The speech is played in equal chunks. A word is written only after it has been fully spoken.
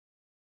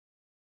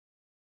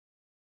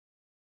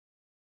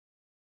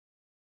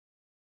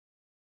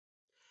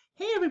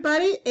Hey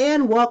everybody,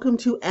 and welcome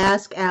to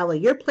Ask Allie,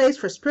 your place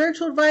for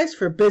spiritual advice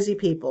for busy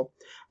people.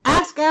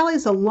 Ask Allie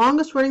is the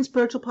longest running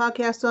spiritual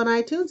podcast on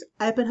iTunes.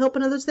 I've been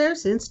helping others there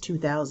since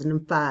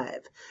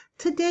 2005.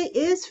 Today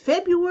is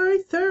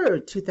February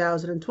 3rd,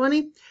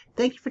 2020.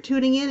 Thank you for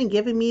tuning in and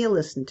giving me a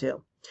listen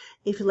to.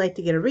 If you'd like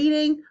to get a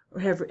reading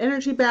or have your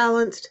energy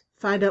balanced,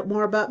 find out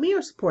more about me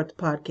or support the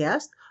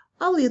podcast,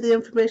 I'll leave the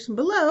information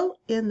below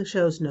in the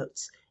show's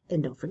notes.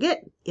 And don't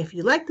forget, if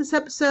you like this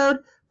episode,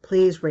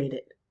 please rate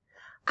it.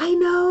 I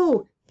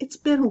know, it's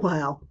been a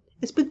while.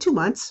 It's been 2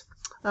 months.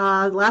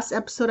 The last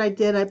episode I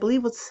did, I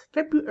believe, was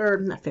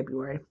not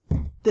February.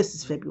 This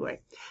is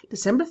February.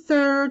 December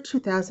 3rd,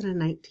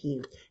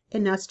 2019.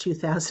 And now it's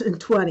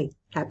 2020.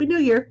 Happy New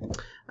Year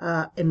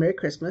and Merry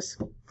Christmas.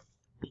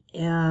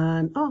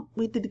 And,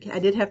 I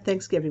did have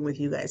Thanksgiving with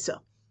you guys, so.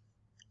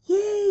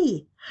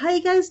 Yay! How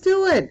you guys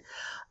doing?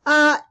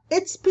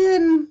 It's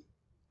been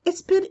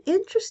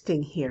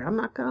interesting here. I'm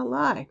not gonna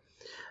lie.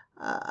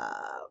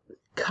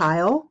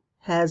 Kyle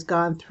has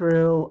gone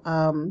through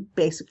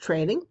basic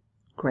training,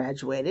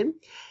 graduated.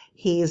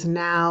 He is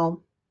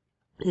now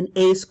in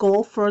A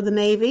school for the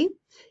Navy.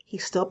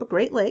 He's still up at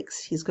Great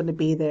Lakes. He's going to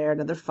be there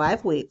another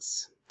 5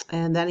 weeks.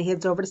 And then he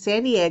heads over to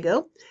San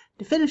Diego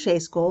to finish A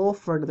school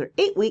for another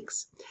 8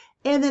 weeks.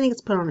 And then he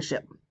gets put on a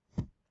ship.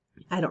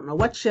 I don't know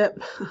what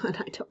ship, and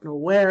I don't know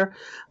where,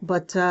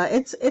 but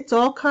it's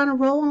all kind of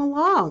rolling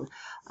along.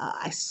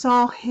 I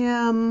saw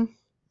him,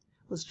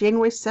 it was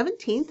January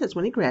 17th is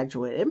when he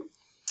graduated.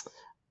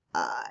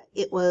 I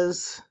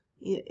was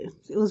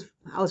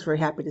very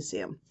happy to see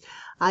him.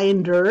 I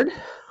endured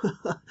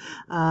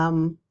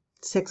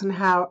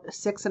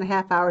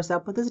 6.5 hours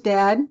up with his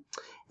dad,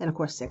 and of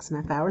course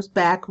 6.5 hours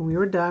back when we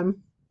were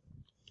done.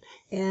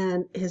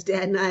 And his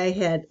dad and I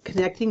had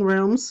connecting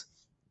rooms,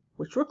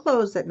 which were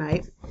closed at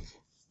night.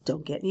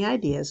 Don't get any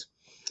ideas.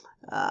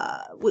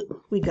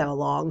 We got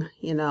along,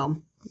 you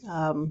know.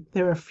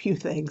 There were a few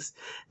things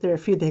I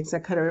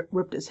could have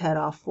ripped his head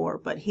off for,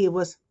 but he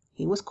was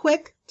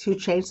quick to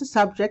change the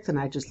subject, and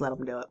I just let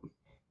him do it.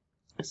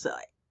 So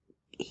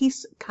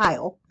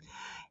Kyle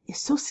is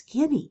so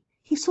skinny.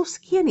 He's so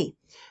skinny.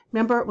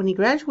 Remember, when he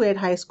graduated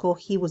high school,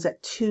 he was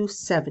at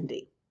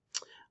 270.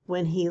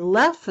 When he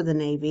left for the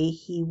Navy,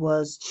 he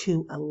was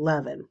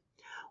 211.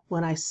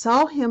 When I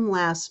saw him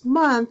last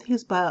month, he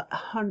was about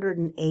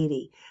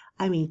 180.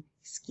 I mean,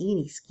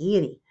 skinny.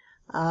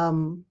 I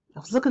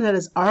was looking at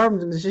his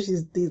arms, and there's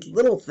just these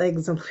little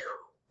things. I'm like,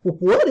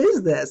 what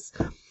is this?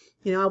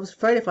 You know, I was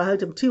afraid if I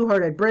hugged him too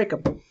hard, I'd break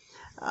him.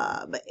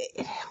 But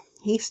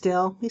he's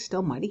still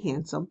mighty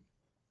handsome.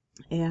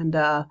 And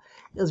it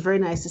was very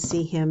nice to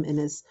see him in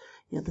his,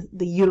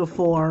 the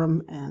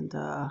uniform and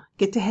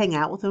get to hang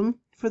out with him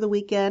for the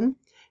weekend.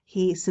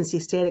 Since he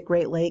stayed at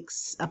Great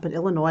Lakes up in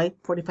Illinois,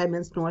 45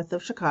 minutes north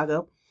of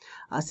Chicago,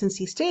 since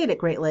he stayed at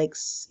Great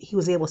Lakes, he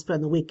was able to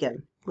spend the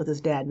weekend with his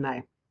dad and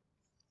I,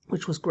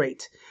 which was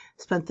great.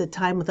 Spent the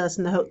time with us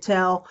in the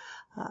hotel.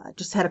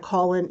 Just had a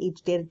call in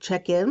each day to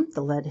check in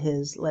to let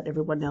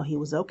everyone know he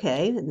was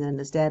okay. And then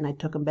his dad and I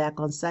took him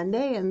back on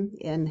Sunday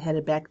and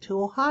headed back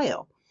to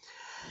Ohio.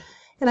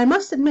 And I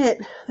must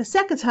admit, the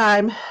second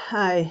time,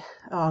 I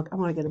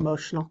want to get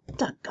emotional.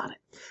 Doggone it.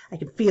 I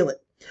can feel it.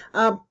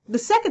 The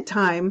second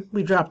time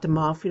we dropped him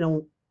off, we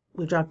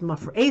dropped him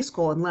off for A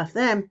school and left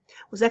them,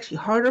 was actually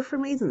harder for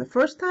me than the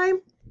first time.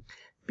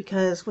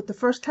 Because with the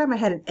first time, I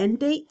had an end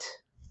date.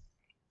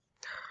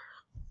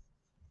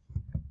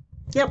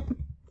 Yep.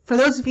 For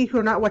those of you who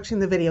are not watching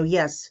the video,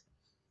 yes,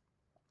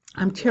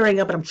 I'm tearing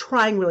up, and I'm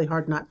trying really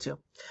hard not to.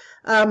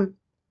 I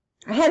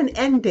had an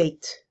end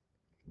date,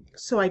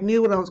 so I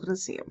knew when I was going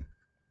to see him.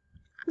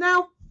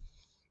 Now,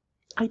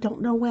 I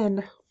don't know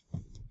when.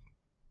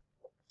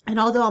 And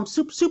although I'm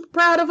super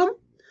proud of him,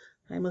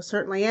 I most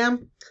certainly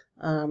am,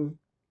 I'm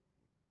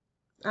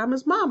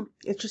his mom.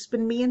 It's just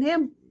been me and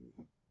him,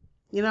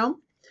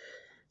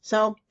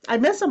 So I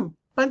miss him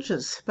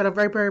bunches, but I'm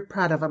very, very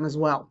proud of him as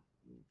well.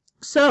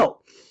 So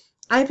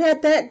I've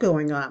had that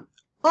going on.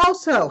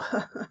 Also,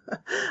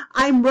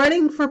 I'm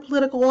running for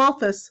political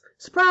office.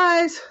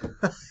 Surprise!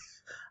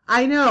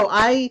 I know,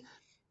 I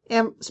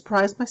am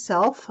surprised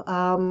myself.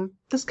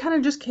 This kind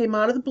of just came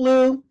out of the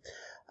blue.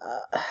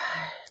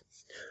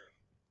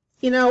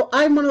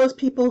 I'm one of those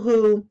people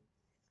who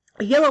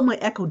yell at my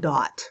Echo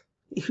Dot,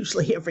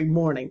 usually every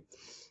morning.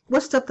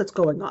 What stuff that's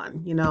going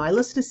on? I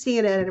listen to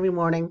CNN every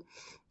morning,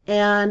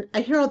 and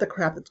I hear all the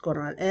crap that's going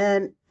on,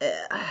 and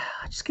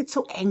I just get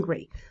so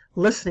angry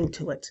listening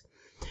to it.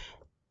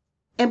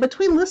 And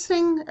between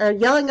listening or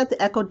yelling at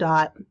the Echo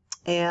Dot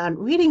and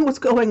reading what's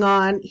going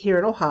on here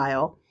in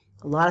Ohio,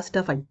 a lot of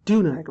stuff I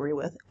do not agree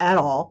with at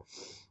all,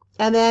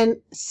 and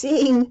then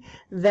seeing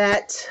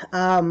that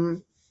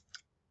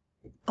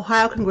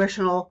Ohio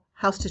Congressional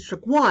House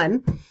District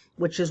 1,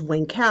 which is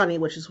Wayne County,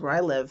 which is where I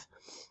live,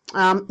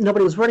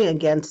 nobody was running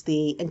against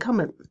the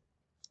incumbent.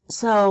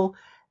 So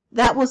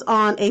that was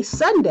on a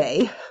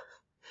Sunday.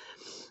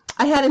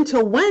 I had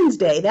until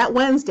Wednesday,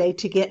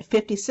 to get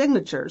 50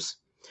 signatures.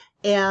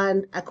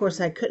 And of course,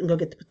 I couldn't go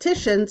get the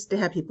petitions to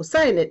have people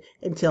sign it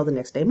until the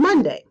next day,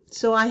 Monday.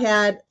 So I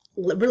had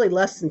really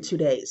less than 2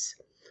 days.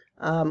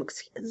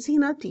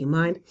 Zena, do you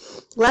mind?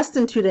 Less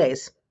than 2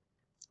 days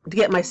to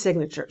get my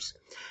signatures.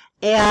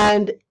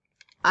 And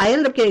I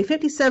ended up getting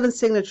 57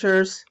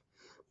 signatures,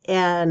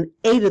 and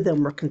 8 of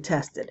them were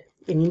contested.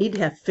 And you need to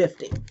have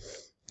 50.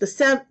 The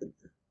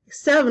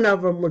seven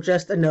of them were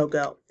just a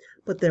no-go.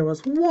 But there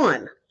was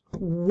one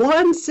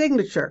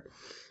signature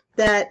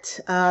that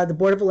the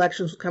Board of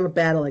Elections was kind of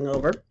battling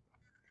over.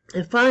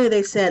 And finally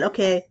they said,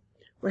 okay,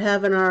 we're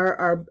having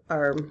our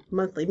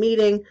monthly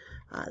meeting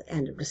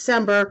end of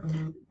December.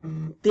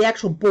 The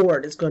actual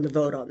board is going to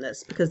vote on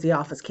this because the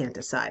office can't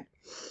decide.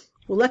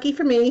 Well, lucky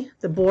for me,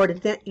 the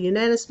board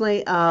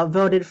unanimously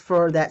voted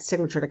for that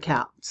signature to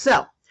count.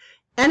 So,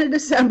 end of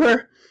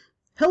December,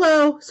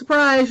 hello,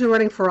 surprise, you're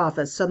running for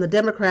office. So I'm the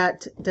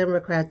Democrat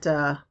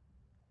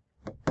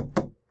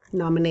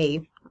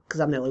nominee,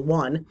 because I'm the only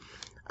one,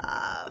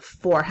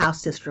 for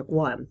House District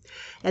 1.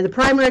 And the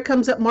primary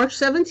comes up March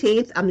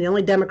 17th. I'm the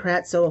only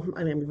Democrat, so,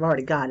 I mean, we've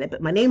already got it.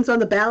 But my name's on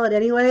the ballot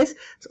anyways.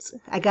 So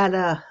I got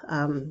a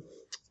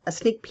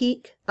sneak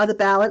peek of the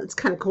ballot. It's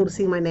kind of cool to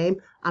see my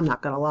name. I'm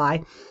not going to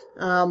lie.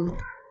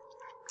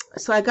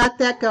 So I got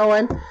that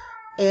going.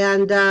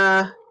 And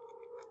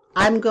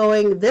I'm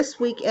going this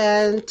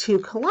weekend to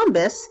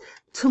Columbus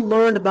to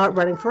learn about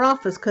running for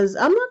office, because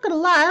I'm not going to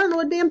lie, I don't know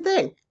a damn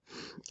thing.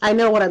 I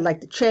know what I'd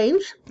like to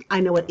change. I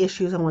know what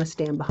issues I want to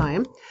stand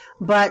behind.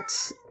 But,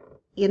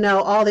 you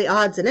know, all the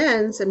odds and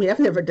ends, I mean, I've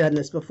never done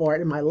this before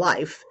in my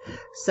life.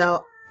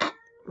 So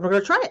we're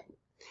going to try it.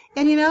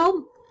 And, you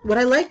know, would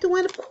I like to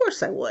win? Of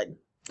course I would.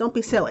 Don't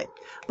be silly.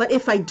 But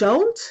if I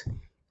don't,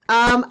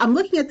 I'm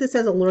looking at this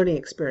as a learning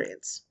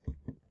experience.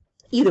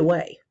 Either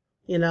way,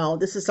 you know,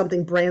 this is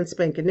something brand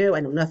spanking new.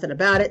 I know nothing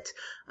about it.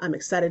 I'm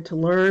excited to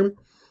learn.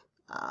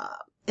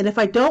 And if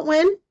I don't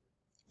win,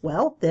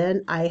 well,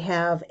 then I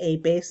have a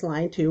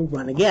baseline to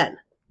run again.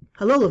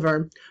 Hello,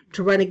 Laverne,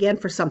 to run again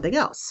for something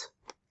else.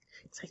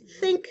 So I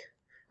think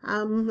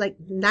I'm like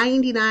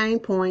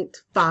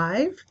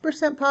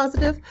 99.5%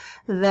 positive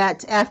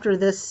that after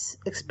this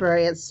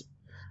experience,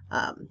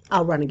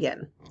 I'll run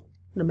again,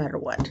 no matter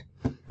what.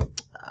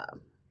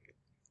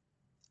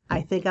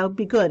 I think I would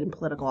be good in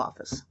political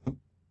office.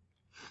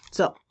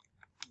 So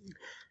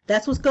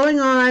that's what's going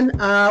on.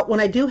 When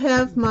I do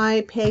have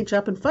my page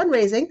up in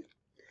fundraising,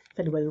 if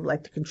anybody would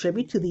like to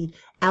contribute to the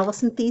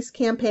Allison Thies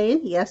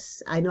campaign,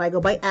 yes, I know I go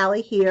by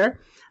Allie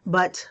here,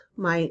 but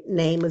my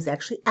name is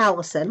actually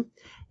Allison,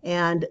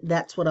 and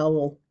that's what I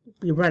will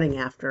be running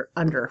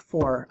under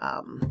for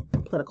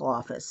political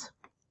office.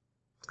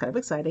 It's kind of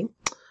exciting.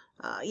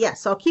 Yes,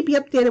 so I'll keep you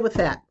updated with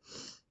that.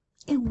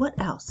 And what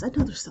else? I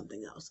know there's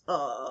something else.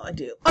 Oh, I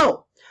do.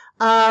 Oh,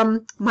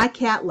 my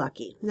cat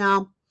Lucky.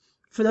 Now,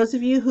 for those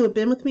of you who have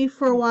been with me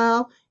for a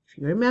while, if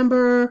you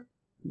remember,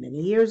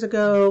 many years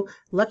ago,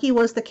 Lucky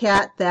was the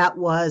cat that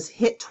was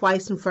hit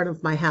twice in front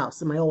of my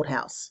house, in my old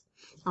house,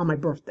 on my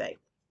birthday.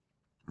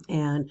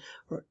 And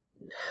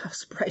I'm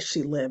surprised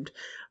she lived.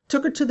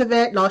 Took her to the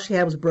vet, and all she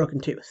had was a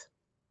broken tooth.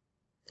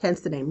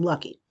 Hence the name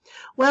Lucky.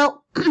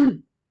 Well,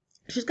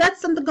 she's got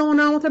something going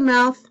on with her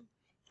mouth.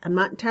 I'm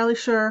not entirely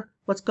sure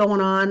what's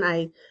going on.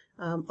 I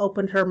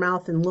opened her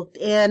mouth and looked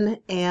in,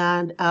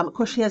 and of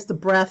course she has the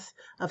breath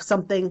of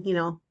something, you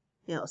know,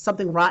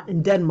 something rotten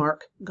in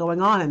Denmark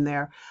going on in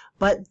there.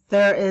 But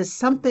there is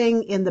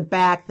something in the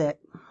back that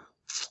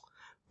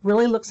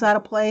really looks out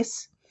of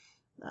place.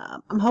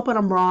 I'm hoping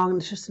I'm wrong.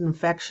 It's just an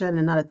infection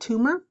and not a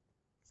tumor.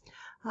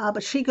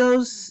 But she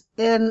goes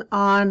in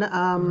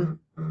on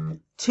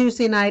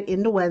Tuesday night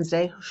into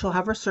Wednesday. She'll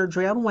have her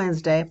surgery on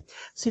Wednesday.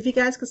 So if you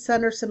guys could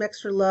send her some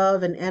extra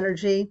love and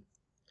energy,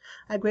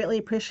 I greatly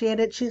appreciate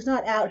it. She's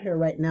not out here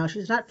right now.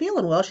 She's not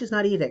feeling well. She's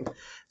not eating.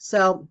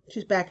 So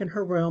she's back in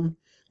her room.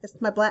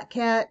 It's my black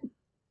cat,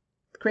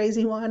 the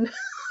crazy one.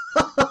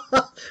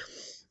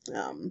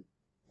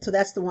 So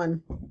that's the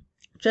one.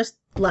 Just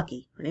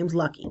Lucky. Her name's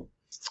Lucky.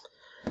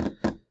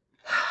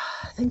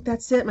 I think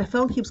that's it. My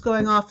phone keeps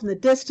going off in the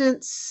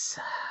distance.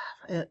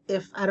 I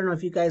don't know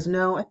if you guys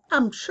know,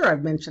 I'm sure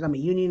I've mentioned I'm a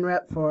union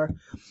rep for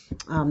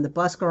the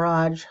bus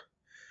garage.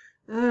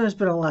 There's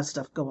been a lot of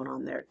stuff going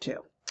on there too.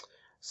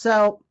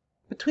 So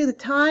between the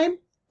time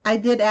I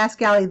did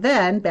Ask Allie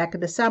then, back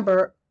in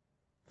December,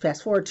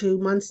 fast forward 2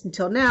 months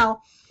until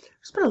now,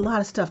 there's been a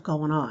lot of stuff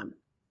going on.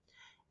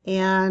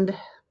 And,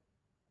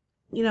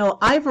 you know,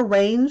 I've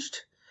arranged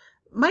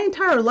my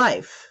entire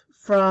life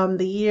from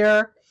the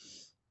year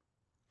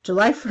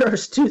July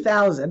 1st,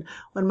 2000,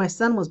 when my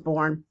son was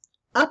born,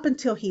 up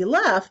until he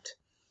left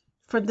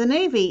for the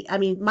Navy. I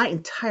mean, my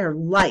entire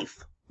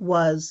life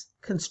was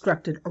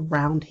constructed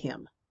around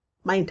him.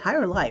 My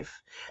entire life.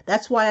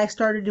 That's why I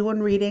started doing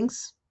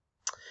readings.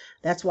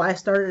 That's why I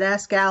started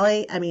Ask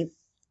Allie. I mean,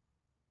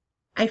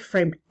 I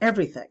framed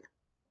everything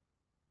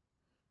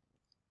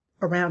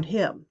around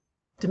him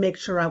to make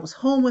sure I was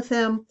home with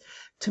him,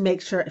 to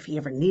make sure if he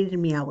ever needed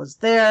me, I was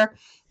there,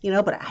 you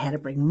know, but I had to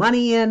bring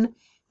money in,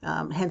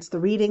 hence the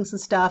readings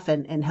and stuff,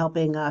 and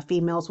helping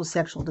females with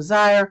sexual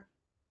desire.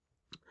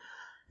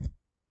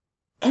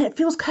 And it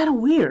feels kind of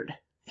weird.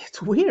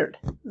 It's weird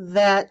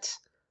that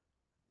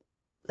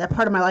that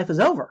part of my life is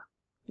over.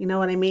 You know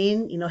what I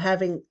mean?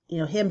 Having,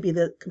 him be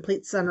the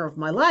complete center of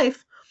my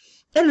life.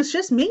 And it's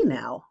just me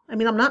now. I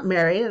mean, I'm not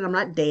married and I'm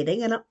not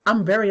dating, and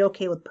I'm very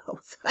okay with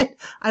both.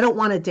 I don't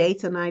want to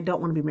date and I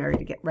don't want to be married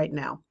again right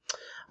now.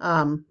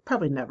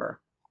 Probably never.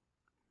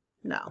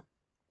 No.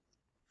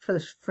 For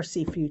the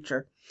foreseeable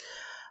future.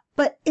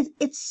 But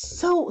it's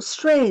so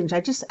strange.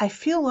 I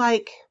feel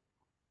like,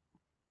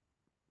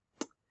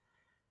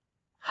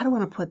 how do I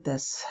want to put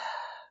this?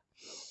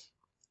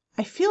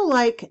 I feel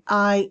like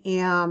I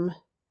am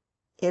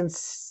in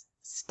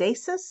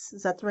stasis.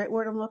 Is that the right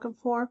word I'm looking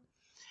for?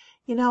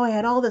 I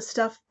had all this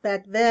stuff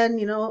back then,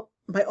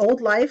 my old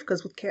life,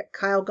 because with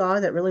Kyle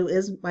gone, that really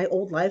is my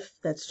old life.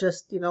 That's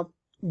just,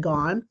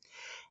 gone.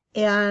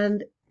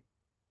 And,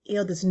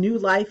 this new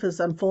life is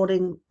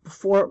unfolding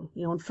before,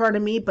 in front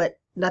of me, but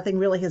nothing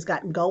really has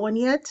gotten going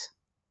yet.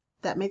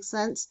 That makes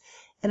sense.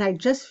 And I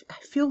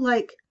feel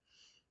like,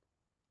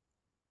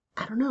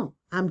 I don't know,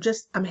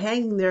 I'm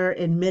hanging there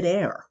in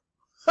midair.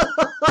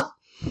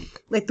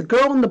 Like the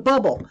girl in the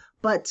bubble.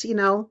 But,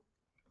 I'm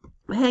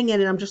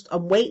hanging and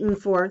I'm waiting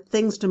for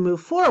things to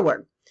move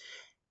forward.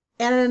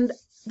 And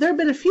there have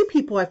been a few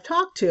people I've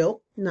talked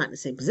to, not in the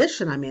same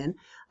position I'm in,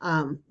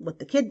 with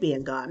the kid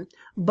being gone,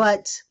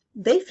 but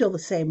they feel the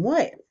same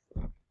way,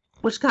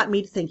 which got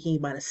me thinking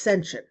about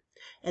ascension.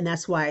 And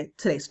that's why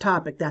today's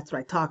topic, that's what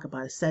I talk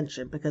about,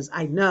 ascension, because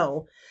I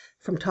know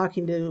from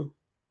talking to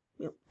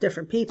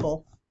different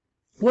people,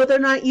 whether or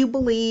not you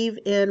believe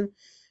in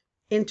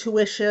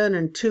intuition,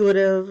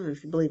 intuitive,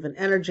 if you believe in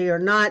energy or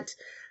not,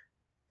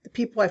 the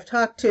people I've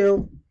talked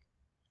to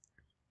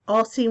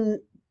all seem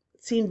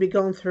to be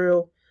going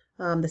through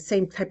the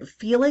same type of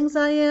feelings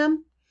I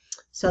am.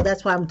 So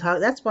that's why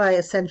that's why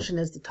ascension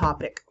is the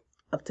topic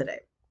of today.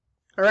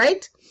 All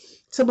right.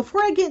 So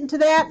before I get into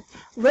that,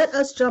 let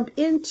us jump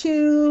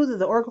into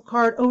the Oracle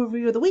card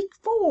overview of the week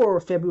for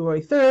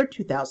February 3rd,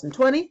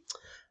 2020.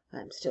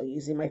 I'm still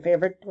using one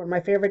of my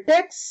favorite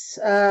decks,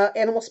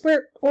 Animal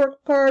Spirit Oracle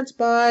cards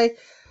by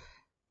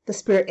the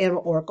Spirit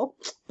Animal Oracle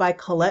by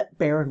Colette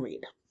Baron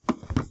Reid.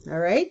 All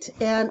right,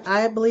 and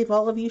I believe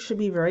all of you should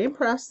be very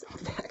impressed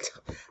that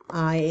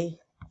I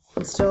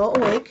am still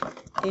awake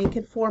and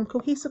can form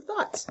cohesive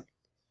thoughts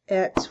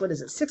at,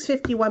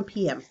 6:51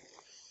 p.m.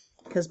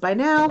 Because by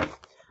now,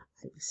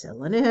 I'd be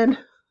settling in,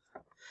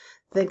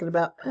 thinking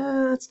about,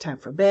 it's time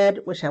for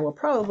bed, which I will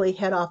probably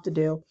head off to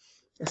do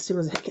as soon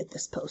as I get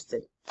this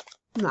posted.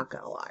 I'm not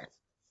going to lie.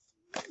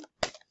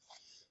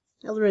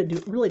 I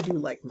really do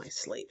like my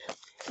sleep.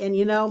 And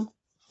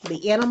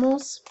the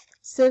animals,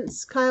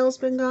 since Kyle's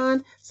been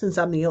gone, since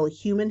I'm the only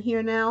human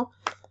here now,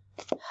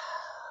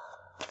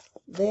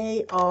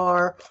 they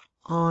are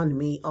on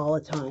me all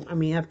the time. I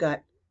mean, I've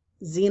got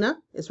Xena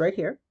is right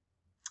here.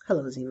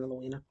 Hello, Xena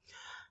Louina.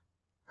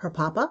 Her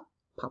Papa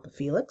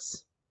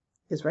Felix,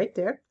 is right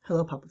there.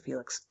 Hello, Papa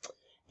Felix.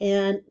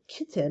 And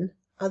Kitten,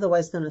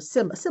 otherwise known as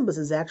Simba. Simba's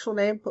his actual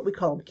name, but we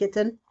call him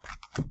Kitten.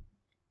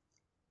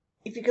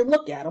 If you can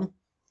look at him,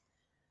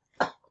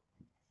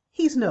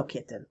 he's no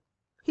kitten.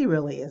 He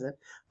really isn't.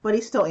 But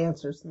he still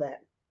answers to that.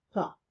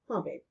 Huh,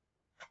 babe.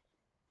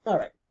 All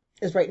right.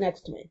 Is right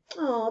next to me.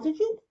 Oh, did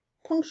you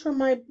puncture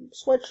my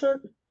sweatshirt?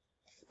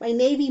 My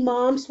Navy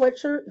mom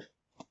sweatshirt?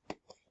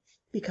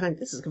 Be kind.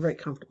 This is a very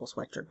comfortable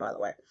sweatshirt, by the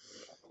way.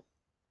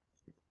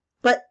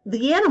 But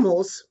the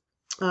animals,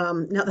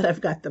 now that I've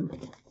got them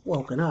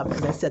woken up,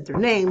 as I said their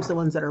names, the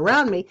ones that are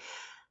around me,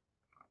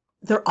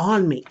 they're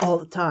on me all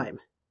the time.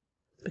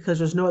 Because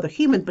there's no other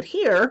human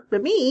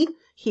but me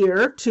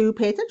here to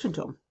pay attention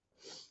to them.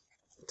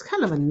 It's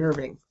kind of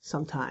unnerving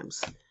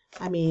sometimes.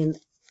 I mean,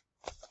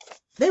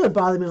 they would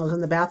bother me when I was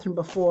in the bathroom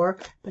before,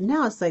 but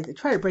now it's like they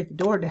try to break the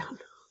door down.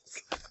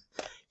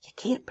 You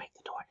can't break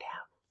the door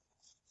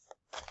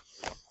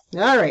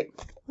down. All right,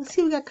 let's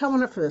see what we got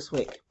coming up for this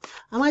week.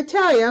 I'm going to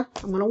tell you,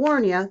 I'm going to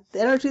warn you,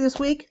 the energy this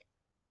week,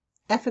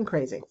 effing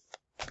crazy.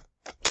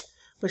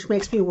 Which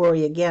makes me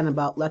worry again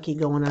about Lucky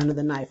going under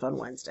the knife on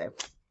Wednesday.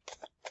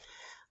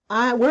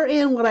 We're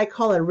in what I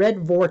call a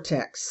red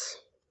vortex.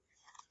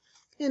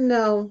 And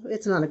no,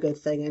 it's not a good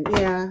thing. And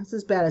yeah, it's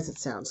as bad as it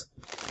sounds.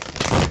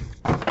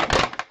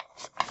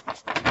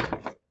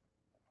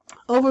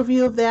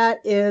 Overview of that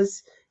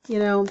is,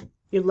 you're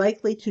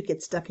likely to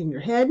get stuck in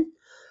your head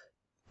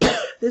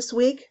this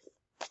week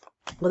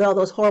with all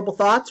those horrible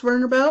thoughts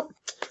running about.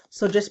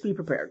 So just be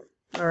prepared.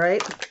 All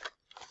right?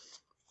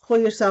 Pull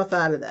yourself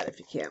out of that if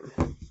you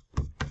can.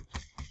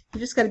 You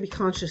just got to be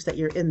conscious that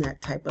you're in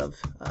that type of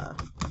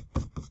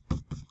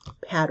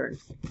pattern.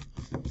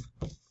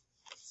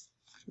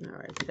 All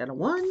right, we got a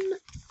 1,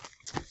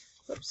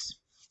 whoops,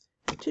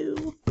 a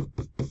 2,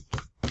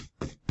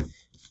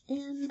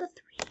 and a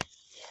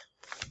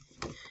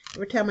 3.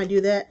 Every time I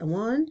do that, a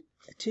 1,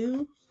 a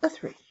 2, a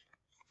 3.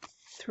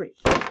 3.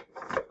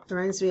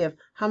 Reminds me of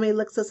how many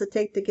licks does it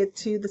take to get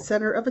to the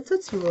center of a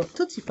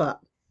Tootsie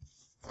Pop?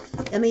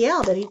 And the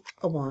owl that he,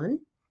 a 1,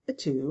 a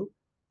 2,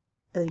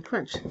 and he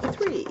crunch, a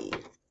 3.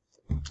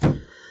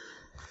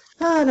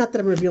 Not that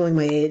I'm revealing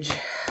my age.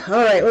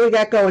 All right, what do we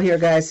got going here,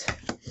 guys?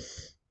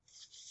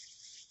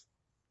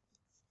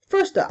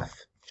 First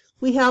off,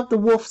 we have the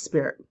wolf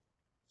spirit.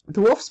 The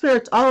wolf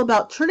spirit's all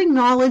about turning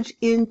knowledge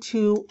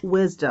into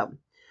wisdom.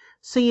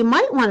 So you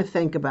might want to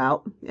think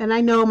about, and I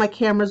know my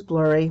camera's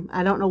blurry.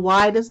 I don't know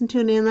why it doesn't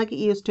tune in like it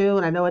used to,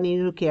 and I know I need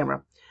a new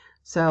camera.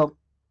 So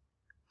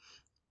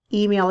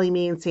emailing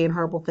me and saying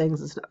horrible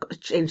things is not going to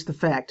change the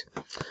fact.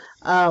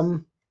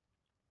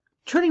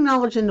 Turning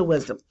knowledge into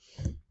wisdom.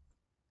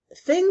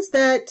 Things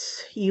that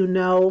you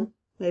know,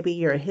 maybe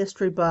you're a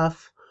history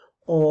buff,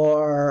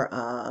 or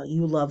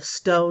you love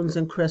stones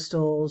and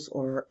crystals,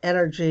 or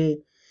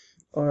energy,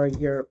 or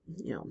you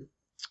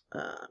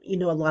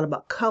know a lot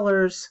about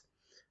colors,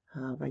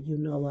 or you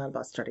know a lot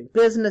about starting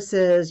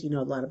businesses, you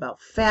know a lot about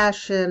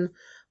fashion,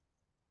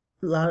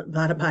 a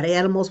lot about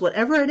animals,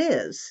 whatever it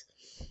is.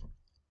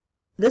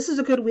 This is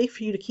a good week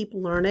for you to keep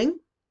learning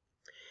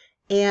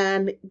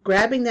and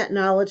grabbing that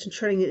knowledge and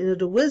turning it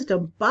into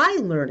wisdom by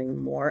learning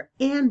more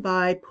and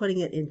by putting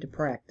it into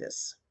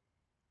practice.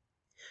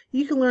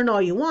 You can learn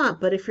all you want,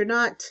 but if you're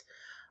not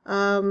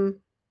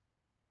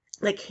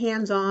like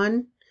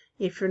hands-on,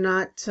 if you're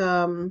not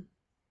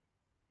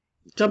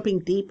jumping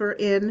deeper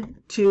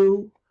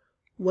into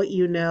what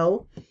you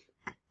know,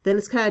 then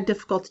it's kind of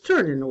difficult to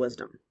turn into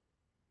wisdom.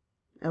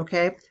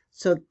 Okay?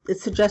 So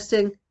it's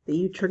suggesting that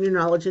you turn your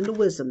knowledge into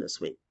wisdom this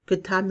week.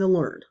 Good time to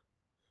learn.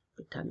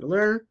 Good time to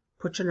learn.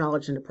 Put your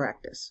knowledge into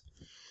practice.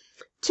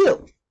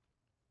 2,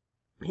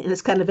 and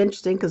it's kind of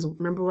interesting because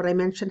remember what I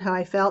mentioned, how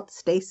I felt,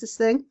 stasis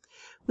thing?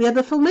 We have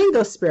the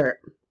flamingo spirit.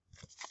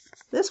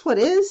 This one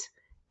is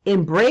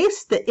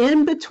embrace the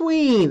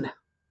in-between.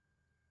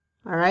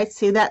 All right,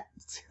 see that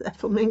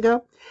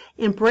flamingo?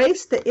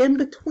 Embrace the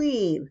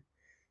in-between.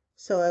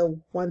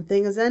 So one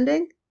thing is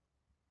ending,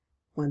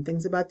 one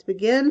thing's about to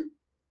begin.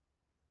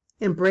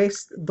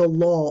 Embrace the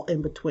lull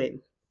in between.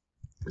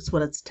 That's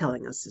what it's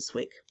telling us this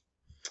week.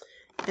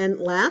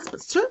 And last,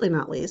 but certainly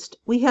not least,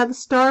 we have the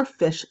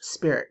starfish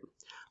spirit,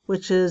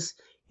 which is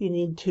you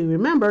need to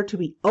remember to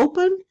be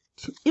open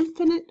to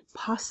infinite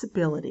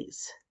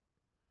possibilities.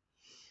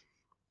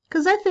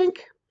 Because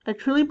I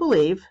truly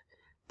believe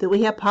that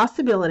we have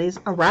possibilities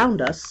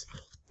around us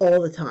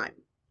all the time.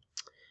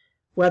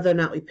 Whether or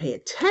not we pay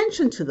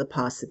attention to the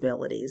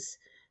possibilities,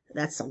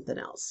 that's something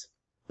else.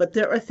 But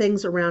there are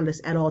things around us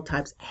at all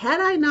times.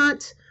 Had I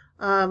not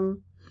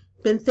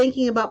been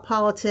thinking about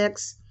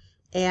politics,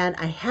 and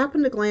I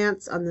happened to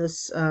glance on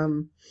this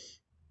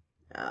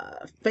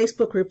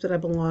Facebook group that I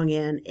belong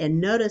in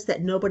and noticed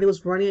that nobody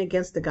was running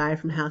against the guy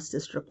from House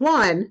District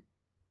 1,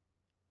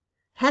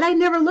 had I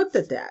never looked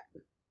at that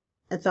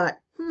and thought,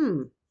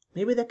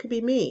 maybe that could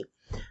be me,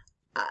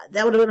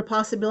 that would have been a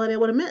possibility I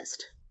would have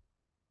missed.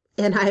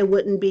 And I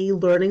wouldn't be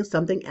learning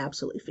something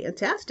absolutely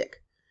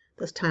fantastic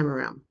this time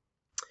around.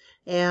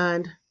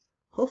 And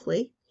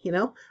hopefully,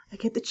 I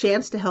get the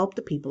chance to help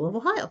the people of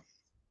Ohio.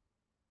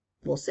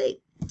 We'll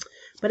see.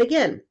 But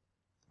again,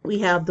 we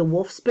have the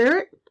wolf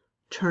spirit,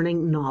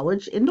 turning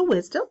knowledge into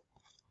wisdom.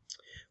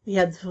 We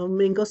have the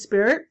flamingo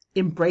spirit,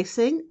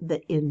 embracing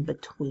the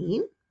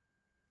in-between.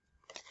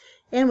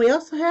 And we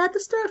also had the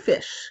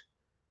starfish,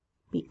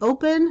 be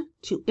open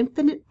to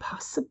infinite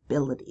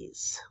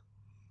possibilities.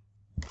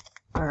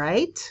 All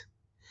right.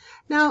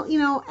 Now,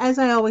 as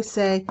I always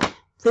say,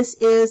 this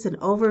is an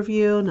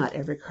overview. Not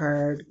every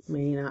card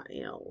may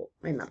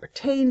not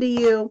pertain to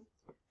you.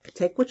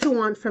 Take what you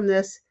want from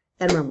this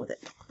and run with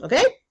it.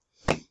 Okay?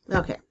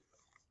 Okay.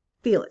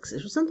 Felix,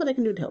 is there something I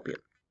can do to help you?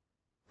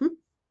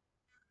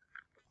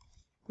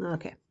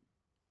 Okay.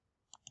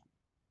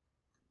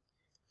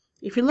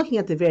 If you're looking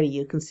at the video,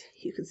 you can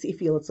see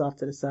Felix off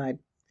to the side.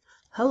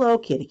 Hello,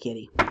 kitty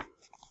kitty.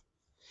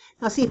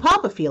 Now see,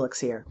 Papa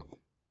Felix here.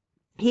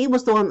 He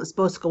was the one that's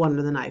supposed to go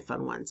under the knife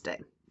on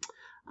Wednesday.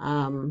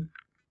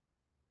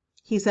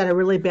 He's had a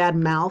really bad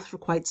mouth for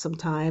quite some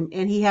time,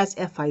 and he has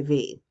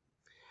FIV.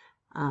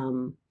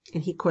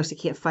 And of course, he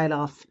can't fight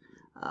off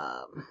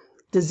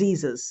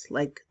diseases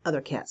like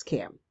other cats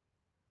can.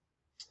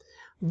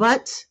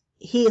 But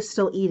he is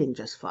still eating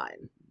just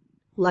fine.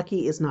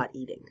 Lucky is not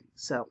eating.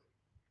 So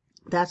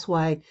that's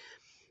why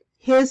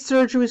his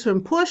surgery's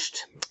been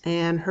pushed,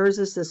 and hers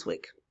is this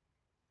week.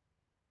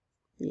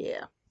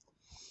 Yeah.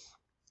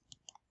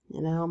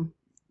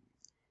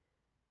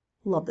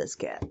 Love this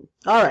cat.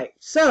 All right,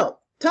 so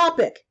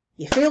topic.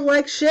 You feel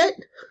like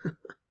shit?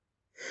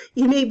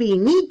 You may be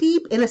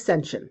knee-deep in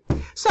ascension.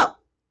 So,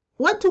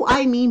 what do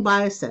I mean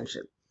by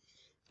ascension?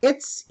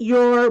 It's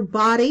your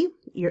body,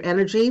 your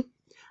energy,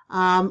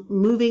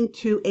 moving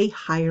to a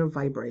higher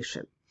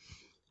vibration.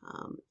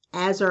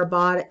 As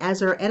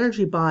our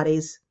energy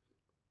bodies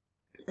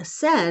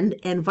ascend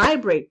and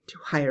vibrate to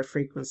higher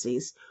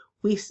frequencies,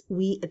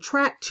 we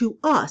attract to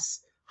us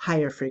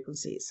higher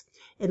frequencies.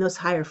 And those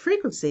higher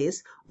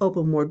frequencies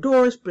open more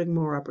doors, bring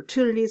more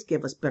opportunities,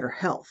 give us better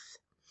health.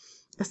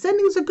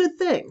 Ascending is a good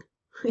thing.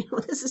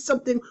 This is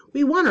something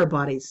we want our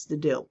bodies to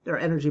do, our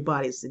energy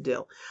bodies to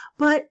do.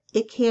 But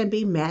it can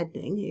be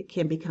maddening. It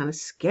can be kind of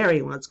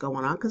scary when it's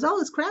going on because all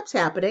this crap's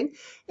happening.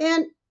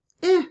 And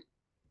we're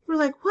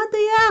like, what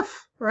the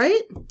F?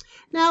 right?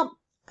 Now,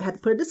 I have to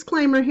put a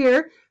disclaimer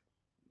here.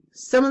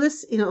 Some of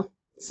this,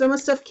 some of the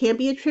stuff can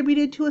be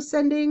attributed to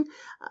ascending.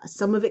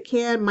 Some of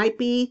it might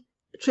be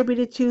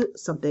attributed to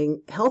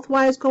something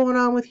health-wise going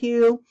on with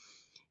you.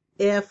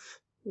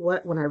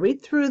 When I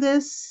read through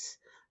this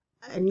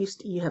and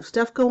you have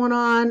stuff going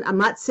on, I'm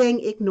not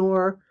saying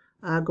ignore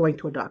going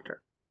to a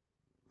doctor.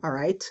 All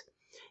right?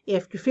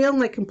 If you're feeling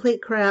like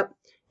complete crap,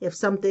 if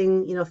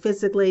something,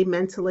 physically,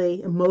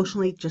 mentally,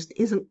 emotionally just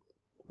isn't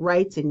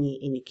right and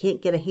you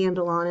can't get a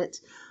handle on it,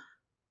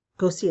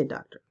 go see a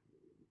doctor.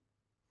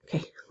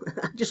 Okay,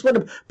 I just want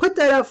to put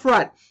that up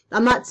front.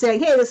 I'm not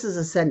saying, hey, this is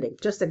ascending.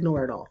 Just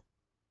ignore it all.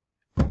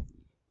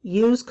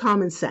 Use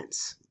common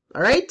sense.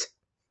 All right?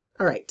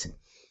 All right.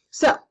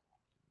 So,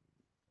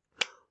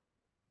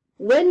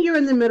 when you're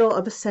in the middle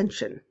of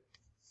ascension,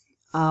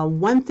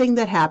 one thing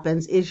that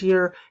happens is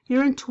your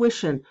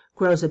intuition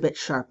grows a bit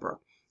sharper.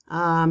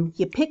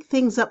 You pick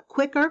things up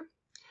quicker,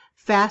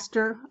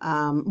 faster,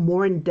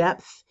 more in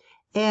depth,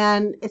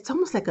 and it's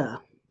almost like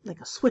a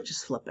switch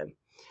is flipping.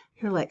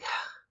 You're like,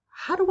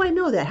 how do I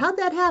know that? How'd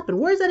that happen?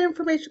 Where's that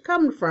information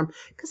coming from?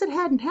 Because it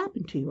hadn't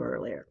happened to you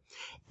earlier.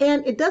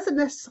 And it doesn't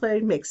necessarily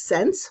make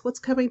sense what's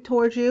coming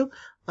towards you.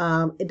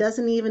 It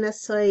doesn't even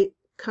necessarily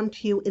come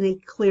to you in a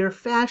clear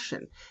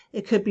fashion.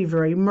 It could be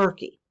very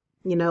murky.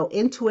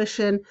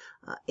 Intuition,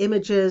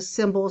 images,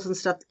 symbols and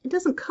stuff, it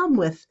doesn't come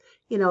with,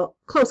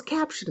 closed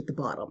caption at the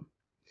bottom.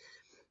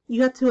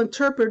 You have to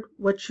interpret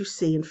what you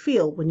see and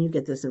feel when you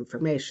get this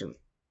information.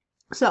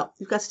 So,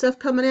 you've got stuff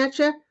coming at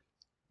you.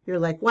 You're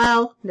like,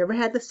 wow, never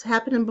had this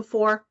happen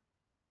before.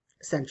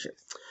 Ascension.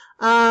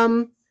 A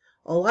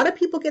lot of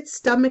people get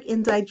stomach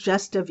and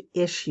digestive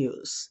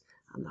issues.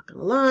 I'm not going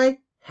to lie.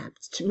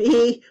 Happens to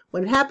me.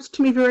 When it happens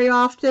to me very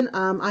often,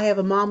 I have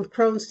a mom with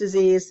Crohn's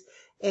disease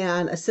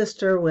and a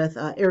sister with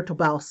irritable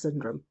bowel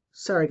syndrome.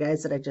 Sorry,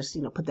 guys, that I just,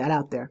 put that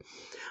out there.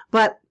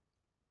 But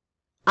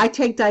I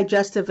take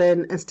digestive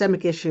and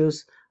stomach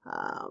issues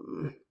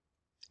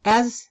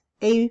as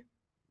a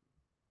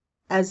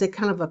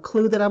kind of a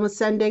clue that I'm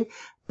ascending.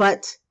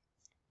 But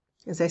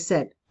as I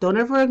said, don't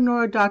ever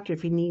ignore a doctor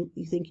if you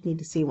think you need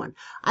to see one.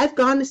 I've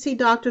gone to see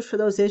doctors for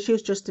those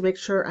issues just to make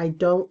sure I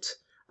don't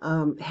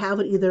have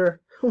it either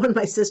one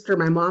my sister or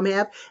my mom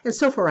have, and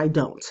so far I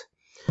don't.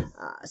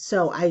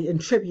 So I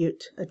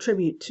attribute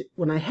to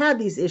when I have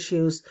these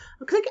issues,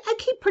 because I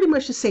keep pretty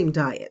much the same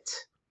diet.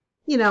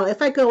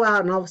 If I go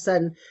out and all of a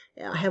sudden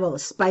I have all the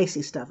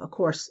spicy stuff, of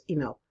course,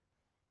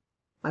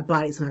 my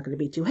body's not going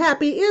to be too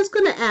happy. It's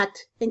going to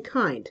act in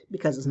kind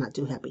because it's not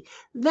too happy.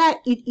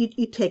 That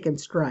you take in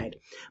stride.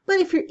 But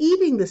if you're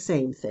eating the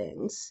same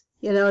things,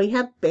 you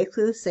have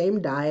basically the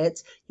same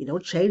diets, you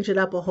don't change it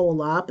up a whole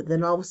lot, but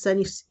then all of a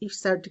sudden you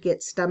start to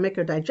get stomach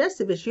or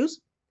digestive issues,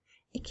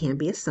 it can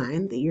be a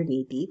sign that you're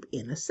knee-deep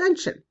in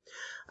ascension.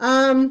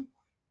 I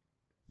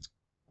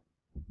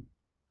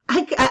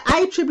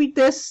attribute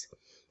this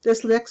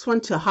next one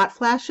to hot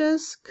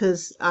flashes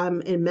because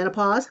I'm in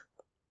menopause.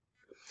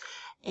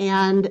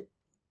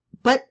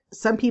 But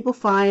some people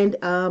find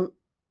an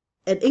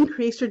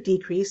increase or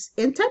decrease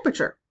in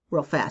temperature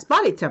real fast,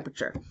 body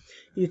temperature.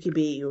 You could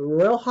be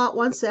real hot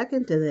 1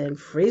 second and then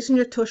freezing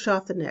your tush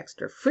off the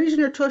next, or freezing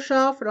your tush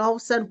off and all of a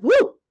sudden,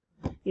 whoo,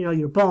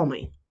 you're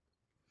balmy.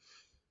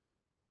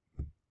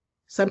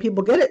 Some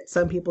people get it,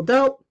 some people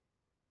don't.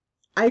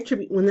 I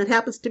attribute, when that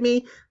happens to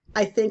me,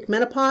 I think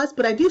menopause,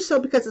 but I do so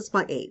because it's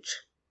my age.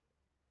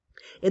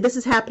 If this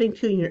is happening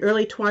to you in your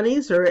early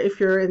 20s, or if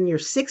you're in your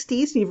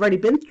 60s and you've already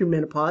been through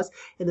menopause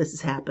and this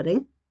is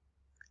happening,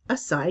 a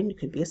sign you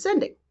could be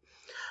ascending.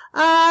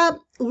 A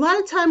lot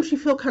of times you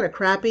feel kind of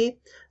crappy,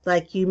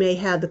 like you may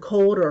have the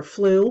cold or a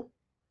flu,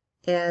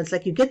 and it's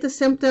like you get the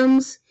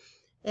symptoms,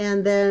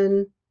 and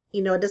then,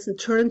 it doesn't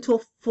turn into a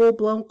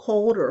full-blown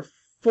cold or a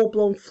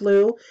full-blown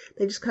flu.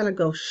 They just kind of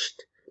go, shh.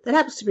 That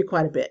happens to me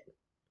quite a bit.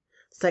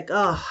 It's like,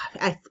 oh,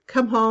 I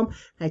come home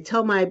and I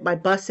tell my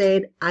bus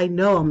aide, I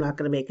know I'm not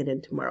going to make it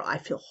in tomorrow. I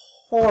feel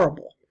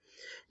horrible.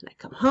 And I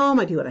come home,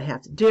 I do what I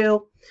have to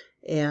do,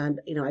 and,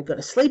 I go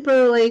to sleep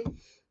early,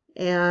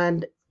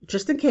 and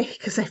just in case,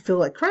 because I feel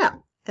like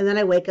crap. And then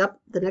I wake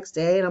up the next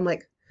day and I'm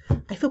like,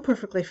 I feel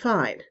perfectly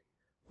fine.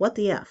 What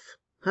the F?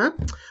 Huh?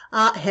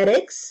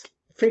 Headaches,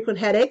 frequent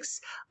headaches.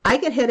 I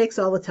get headaches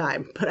all the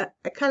time, but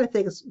I kind of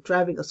think it's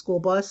driving a school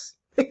bus.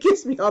 It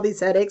gives me all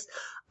these headaches.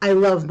 I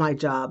love my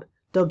job.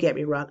 Don't get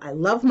me wrong. I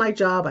love my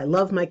job. I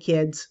love my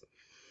kids.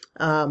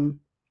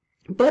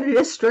 But it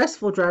is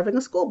stressful driving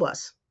a school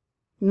bus.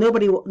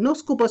 No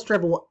school bus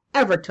driver will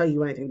ever tell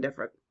you anything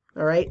different.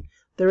 All right?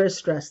 There is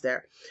stress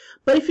there.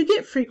 But if you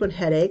get frequent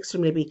headaches or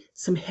maybe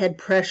some head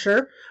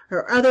pressure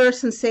or other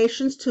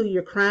sensations to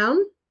your crown,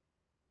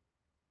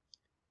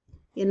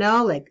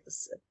 like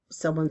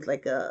someone's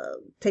like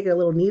taking a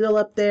little needle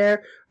up there,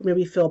 or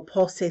maybe you feel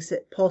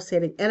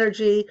pulsating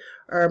energy,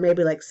 or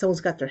maybe like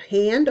someone's got their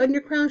hand on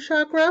your crown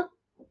chakra,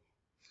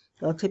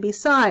 those could be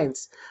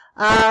signs.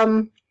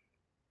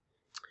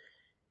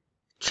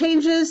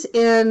 Changes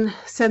in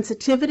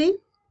sensitivity,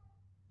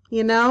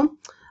 you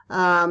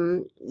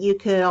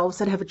could all of a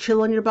sudden have a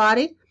chill in your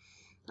body.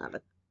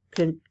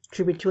 could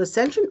attribute to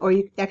ascension, or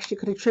you actually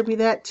could attribute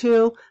that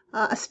to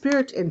a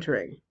spirit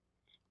entering,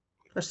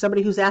 or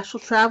somebody who's astral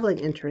traveling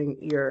entering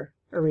your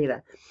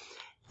arena.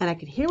 And I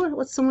could hear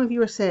what some of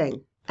you are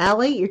saying.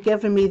 Allie, you're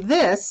giving me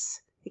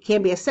this. It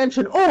can be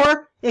ascension,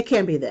 or it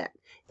can be that.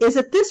 Is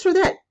it this or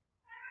that?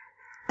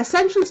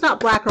 Ascension's not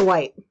black or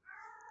white.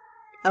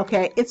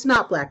 Okay, it's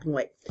not black and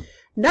white.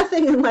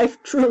 Nothing in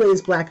life truly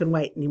is black and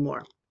white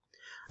anymore.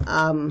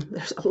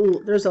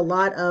 There's a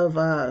lot of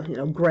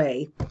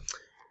gray.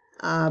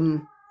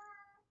 I'm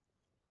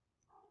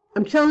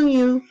telling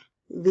you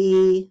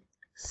the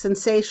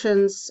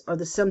sensations or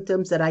the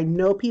symptoms that I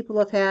know people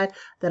have had,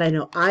 that I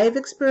know I have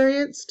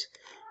experienced.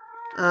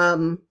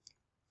 But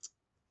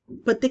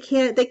they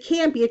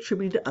can be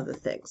attributed to other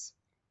things.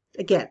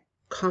 Again,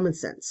 common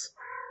sense.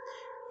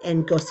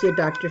 And go see a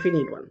doctor if you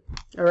need one.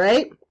 All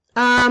right?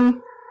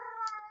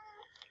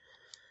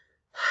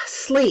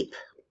 Sleep.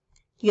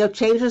 You have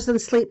changes in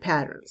sleep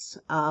patterns.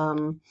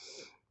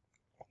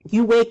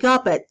 You wake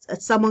up at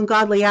some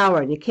ungodly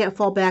hour and you can't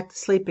fall back to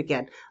sleep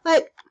again.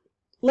 Like,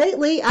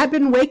 lately, I've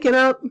been waking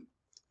up,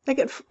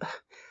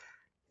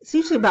 it's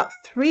usually about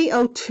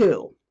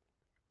 3:02.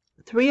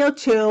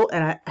 3:02,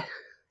 and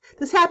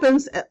this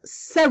happens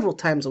several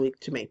times a week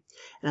to me.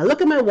 And I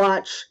look at my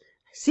watch,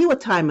 see what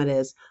time it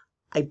is,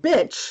 I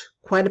bitch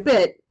quite a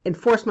bit and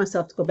force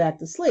myself to go back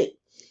to sleep.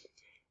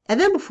 And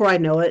then before I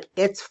know it,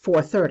 it's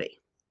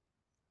 4:30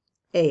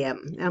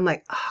 a.m. And I'm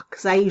like,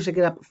 because I usually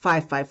get up at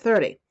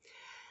 5:30.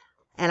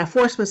 And I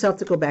force myself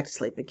to go back to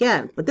sleep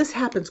again. But this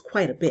happens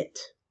quite a bit.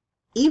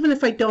 Even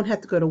if I don't have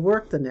to go to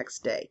work the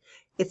next day,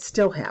 it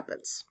still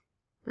happens.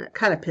 And it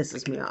kind of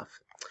pisses me off.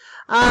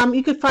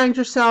 You could find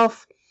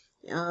yourself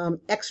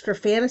extra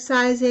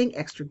fantasizing,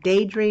 extra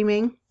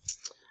daydreaming.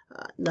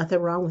 Nothing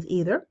wrong with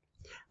either.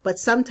 But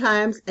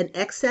sometimes an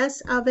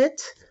excess of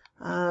it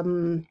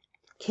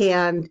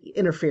can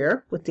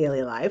interfere with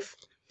daily life.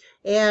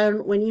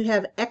 And when you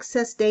have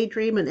excess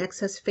daydream and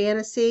excess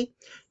fantasy,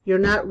 you're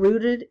not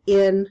rooted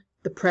in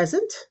the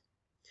present,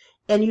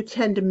 and you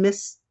tend to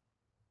miss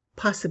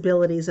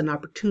possibilities and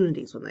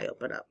opportunities when they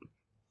open up.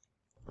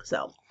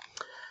 So,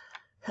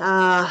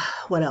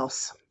 what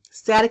else?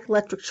 Static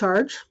electric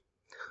charge.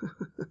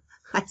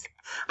 I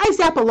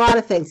zap a lot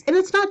of things, and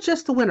it's not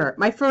just the winter.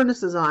 My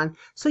furnace is on,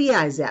 so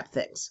yeah, I zap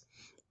things.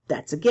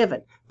 That's a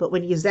given. But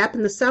when you zap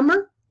in the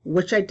summer,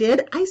 which I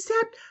did, I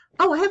zapped.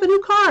 Oh, I have a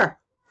new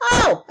car.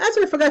 Oh, that's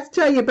what I forgot to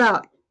tell you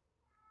about.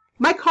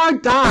 My car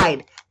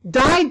died.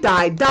 Died.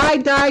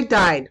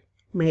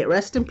 May it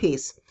rest in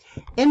peace.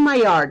 In my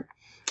yard.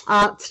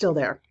 It's still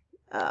there.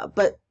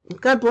 But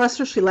God bless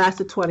her, she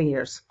lasted 20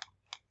 years.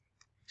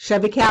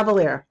 Chevy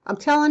Cavalier. I'm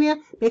telling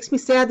you, makes me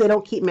sad they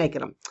don't keep making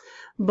them.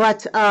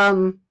 But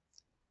I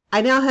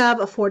now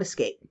have a Ford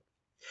Escape.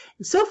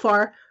 And so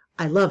far,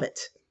 I love it.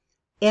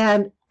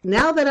 And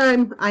now that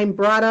I'm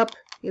brought up,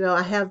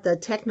 I have the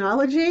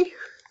technology.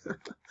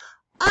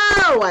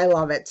 Oh, I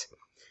love it.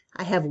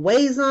 I have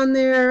Waze on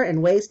there, and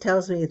Waze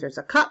tells me if there's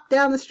a cop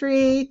down the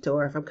street,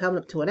 or if I'm coming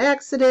up to an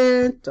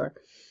accident, or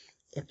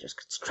if there's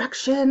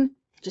construction.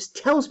 It just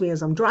tells me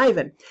as I'm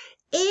driving.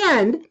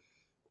 And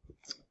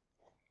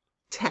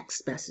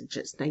text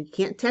messages. Now, you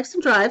can't text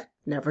and drive.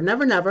 Never,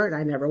 and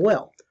I never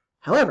will.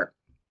 However,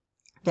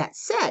 that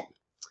said,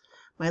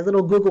 my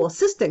little Google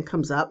Assistant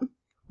comes up,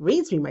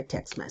 reads me my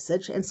text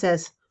message, and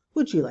says,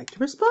 would you like to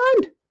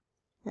respond?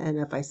 And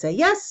if I say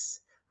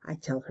yes, I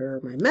tell her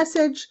my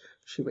message.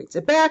 She reads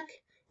it back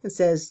and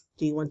says,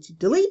 do you want to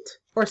delete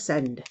or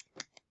send?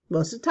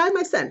 Most of the time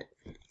I send.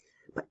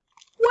 But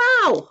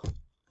wow,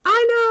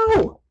 I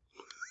know.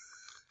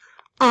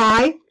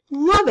 I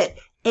love it.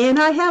 And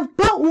I have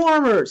butt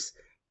warmers.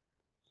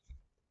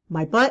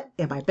 My butt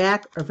and my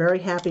back are very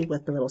happy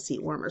with the little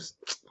seat warmers.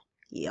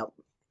 Yep.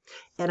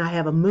 And I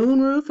have a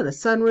moon roof and a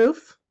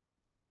sunroof.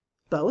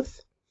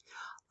 Both.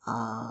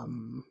 I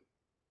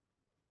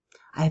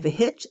have a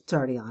hitch. It's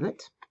already on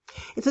it.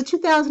 It's a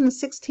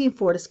 2016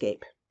 Ford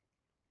Escape.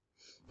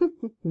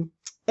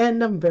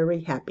 And I'm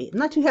very happy. I'm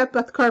not too happy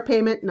about the car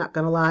payment, not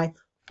gonna lie,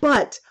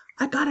 but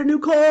I got a new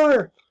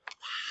car.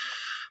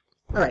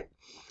 All right.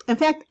 In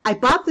fact, I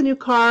bought the new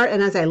car,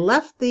 and as I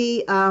left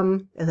the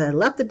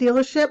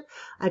dealership,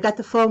 I got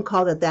the phone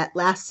call that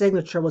last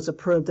signature was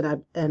approved,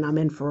 and I'm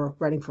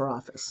running for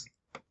office.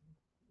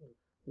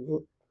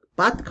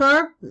 Bought the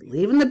car,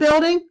 leaving the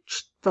building,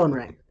 phone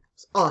rang.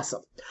 It's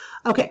awesome.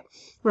 Okay,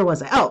 where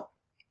was I? Oh.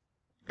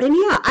 And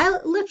yeah, I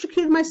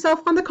electrocuted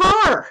myself on the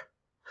car,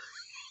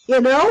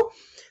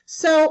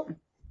 So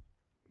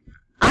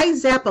I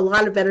zap a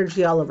lot of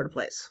energy all over the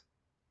place.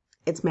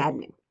 It's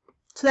maddening.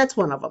 So that's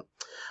one of them.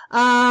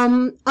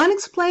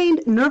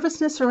 Unexplained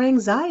nervousness or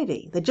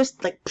anxiety that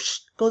just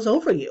goes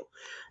over you.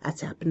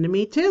 That's happened to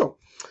me too.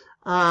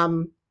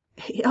 I'll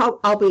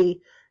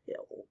be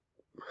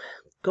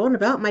going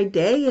about my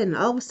day, and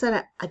all of a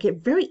sudden I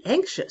get very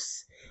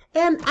anxious.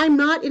 And I'm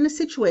not in a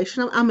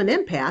situation, I'm an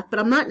empath, but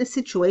I'm not in a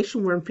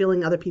situation where I'm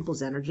feeling other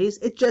people's energies.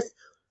 It just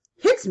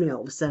hits me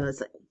all of a sudden.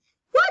 It's like,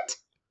 what?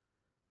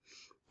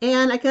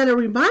 And I got to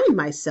remind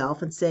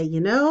myself and say,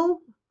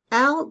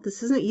 Al,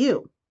 this isn't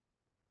you.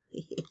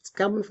 It's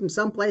coming from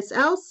someplace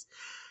else.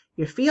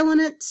 You're feeling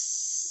it.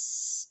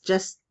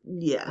 Just,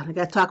 yeah, I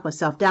got to talk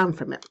myself down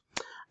from it.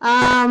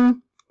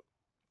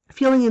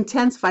 Feeling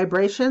intense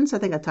vibrations. I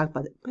think I talked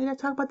about it. Did I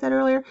talk about that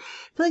earlier?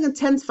 Feeling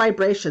intense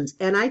vibrations.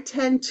 And I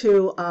tend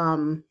to,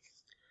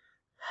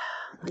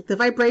 like the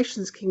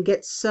vibrations can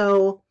get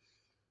so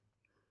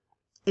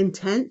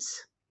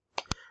intense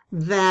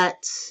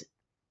that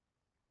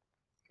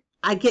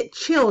I get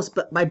chills,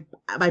 but my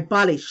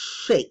body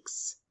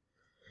shakes.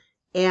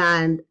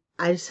 And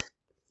I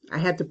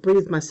had to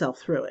breathe myself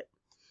through it.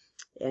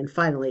 And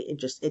finally,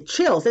 it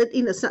chills.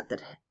 It's not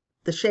that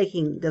the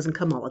shaking doesn't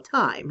come all the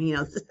time.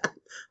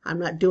 I'm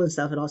not doing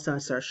stuff and all of a sudden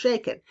I start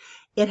shaking.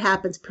 It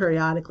happens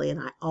periodically, and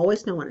I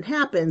always know when it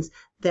happens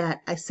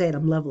that I say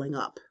I'm leveling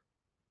up.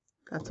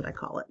 That's what I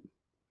call it.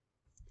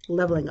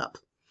 Leveling up.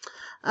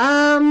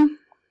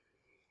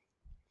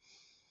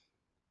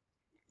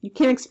 You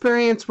can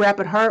experience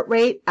rapid heart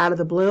rate out of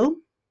the blue.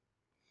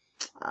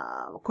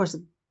 Of course,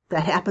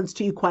 that happens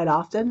to you quite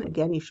often.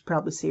 Again, you should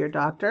probably see your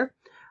doctor.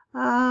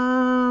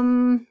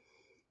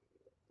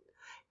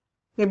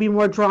 Maybe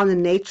more drawn to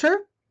nature.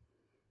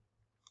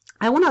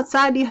 I went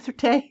outside the other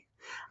day.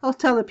 I was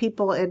telling the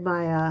people in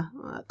my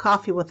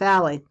Coffee with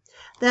Allie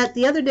that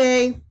the other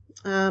day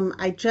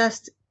I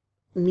just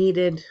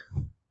needed,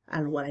 I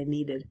don't know what I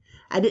needed.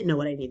 I didn't know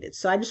what I needed.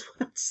 So I just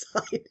went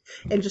outside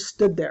and just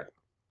stood there.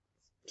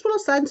 Just went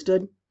outside and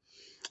stood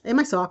in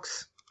my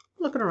socks,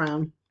 looking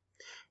around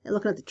and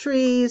looking at the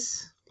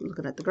trees,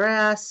 looking at the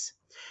grass.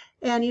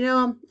 And,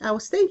 I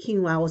was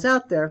thinking while I was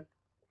out there,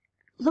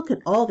 look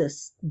at all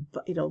this,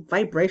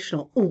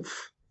 vibrational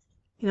oomph.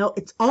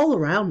 It's all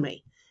around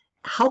me.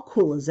 How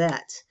cool is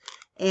that?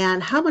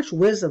 And how much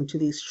wisdom do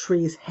these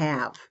trees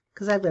have?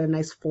 Because I've got a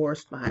nice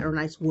forest behind, or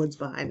nice woods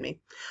behind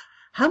me.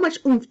 How much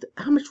oomph,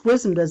 how much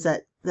wisdom does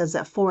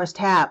that forest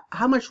have?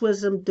 How much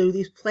wisdom do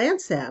these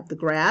plants have? The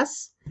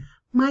grass?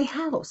 My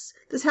house.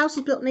 This house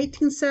was built in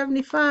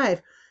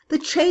 1875. The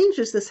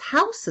changes this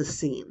house has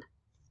seen.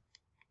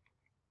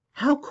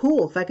 How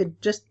cool if I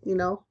could just,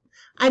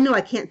 I know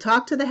I can't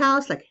talk to the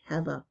house, like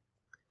have a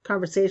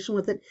conversation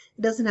with it.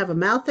 It doesn't have a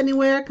mouth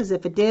anywhere, because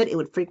if it did, it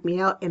would freak me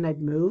out and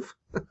I'd move.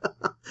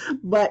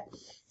 But,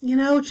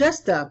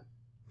 just so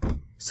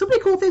many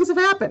cool things have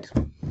happened.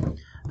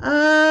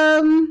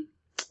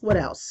 What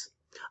else?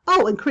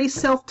 Oh, increased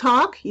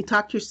self-talk. You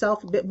talk to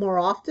yourself a bit more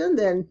often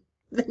than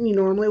you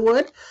normally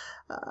would.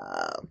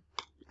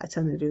 I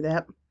tend to do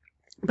that.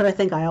 But I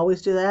think I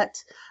always do that.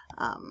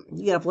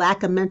 You have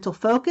lack of mental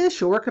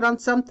focus. You're working on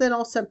something,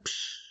 all of a sudden,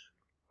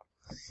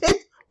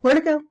 where'd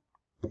it go?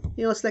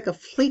 It's like a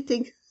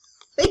fleeting,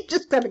 it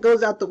just kind of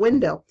goes out the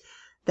window.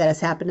 That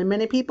has happened to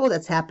many people.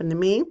 That's happened to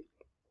me.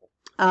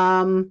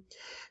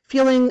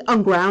 Feeling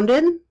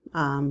ungrounded,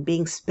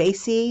 being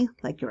spacey,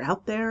 like you're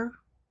out there.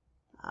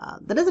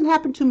 That doesn't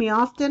happen to me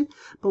often,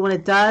 but when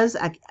it does,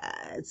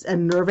 it's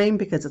unnerving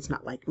because it's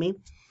not like me.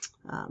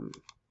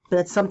 But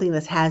it's something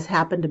that has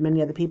happened to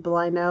many other people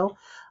I know.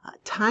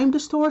 Time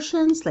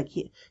distortions, like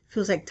it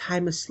feels like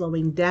time is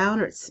slowing down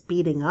or it's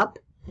speeding up.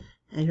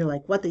 And you're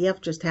like, what the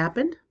F just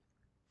happened?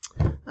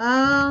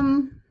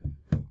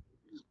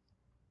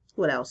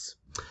 What else?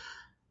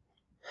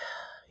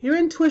 Your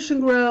intuition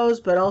grows,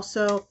 but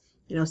also,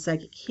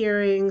 psychic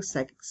hearing,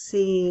 psychic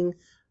seeing,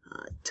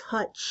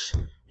 touch.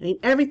 I mean,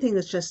 everything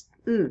is just,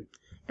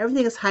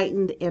 everything is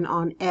heightened and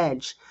on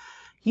edge.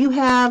 You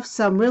have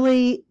some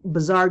really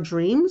bizarre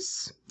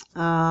dreams.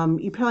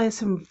 You probably have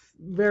some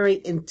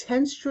very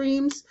intense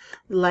dreams,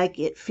 like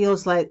it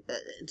feels like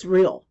it's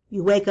real.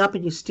 You wake up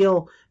and you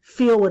still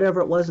feel whatever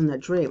it was in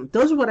that dream.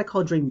 Those are what I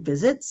call dream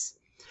visits.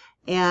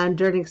 And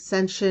during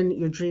Ascension,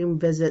 your dream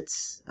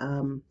visits,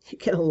 you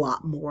get a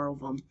lot more of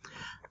them.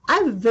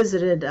 I've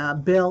visited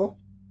Bill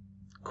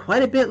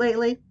quite a bit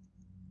lately.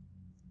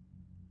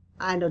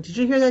 I know. Did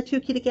you hear that too,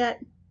 Kitty Cat?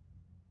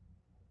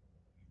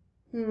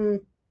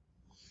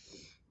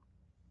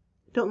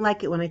 Don't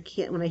like it when I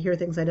hear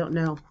things I don't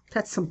know.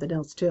 That's something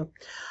else too.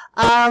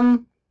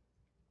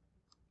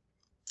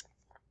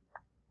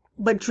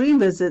 But dream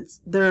visits,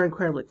 they're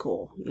incredibly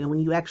cool. When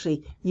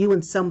you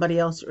and somebody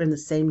else are in the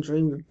same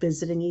dream,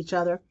 visiting each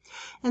other.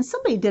 And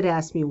somebody did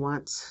ask me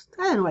once,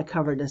 I know I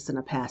covered this in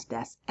a past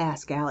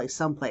Ask Allie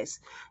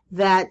someplace,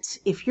 that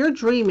if you're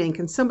dreaming,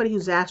 can somebody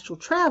who's astral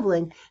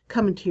traveling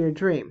come into your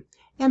dream?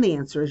 And the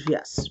answer is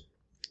yes.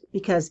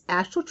 Because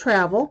astral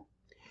travel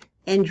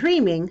and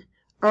dreaming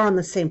are on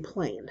the same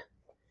plane.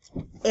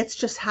 It's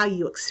just how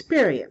you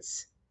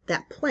experience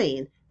that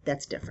plane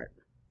that's different.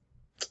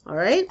 All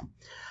right?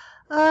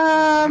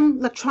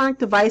 Electronic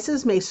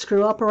devices may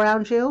screw up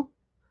around you.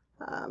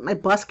 My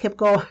bus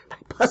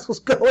was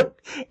going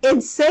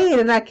insane,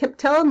 and I kept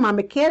telling my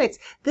mechanics,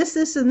 this,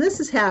 and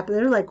this is happening.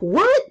 They're like,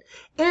 what?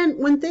 And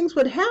when things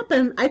would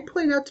happen, I'd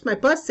point out to my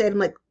bus aide, I'm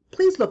like,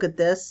 please look at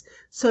this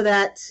so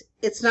that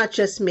it's not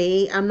just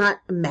me. I'm not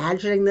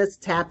imagining this,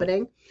 it's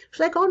happening. She's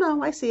like, oh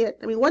no, I see it.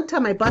 I mean, one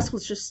time my bus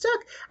was just stuck.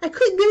 I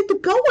couldn't get it to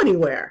go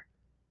anywhere.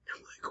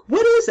 I'm like,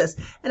 what is this?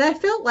 And I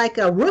felt like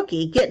a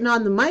rookie getting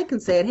on the mic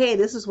and saying, hey,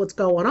 this is what's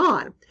going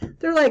on.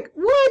 They're like,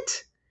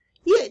 what?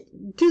 yeah,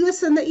 do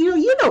this and that.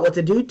 You know what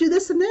to do. Do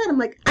this and that. I'm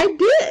like, I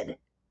did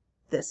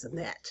this and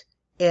that.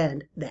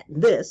 And that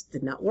and this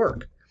did not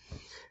work.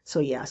 So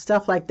yeah,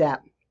 stuff like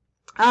that.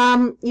 You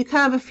kind of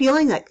have a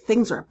feeling like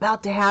things are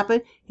about to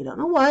happen. You don't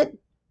know what.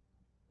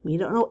 You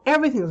don't know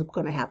everything's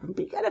going to happen,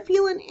 but you got a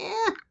feeling,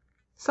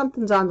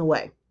 something's on the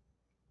way.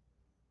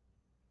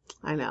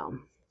 I know.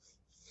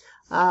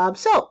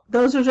 So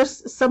those are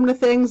just some of the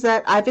things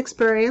that I've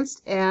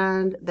experienced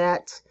and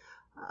that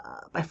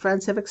my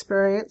friends have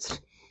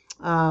experienced.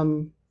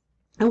 And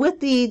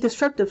with the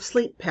disruptive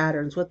sleep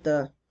patterns, with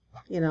the,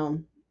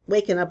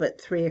 waking up at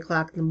 3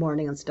 o'clock in the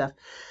morning and stuff,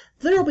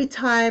 there will be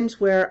times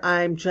where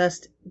I'm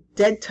just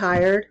dead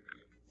tired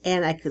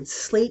and I could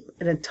sleep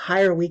an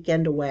entire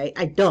weekend away.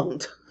 I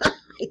don't.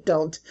 I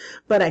don't.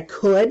 But I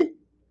could.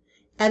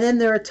 And then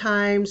there are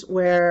times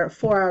where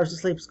 4 hours of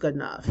sleep is good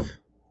enough.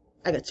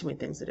 I got too many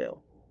things to do.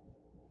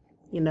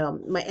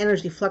 My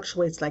energy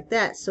fluctuates like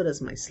that, so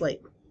does my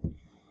sleep.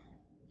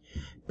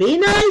 Be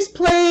nice,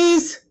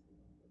 please.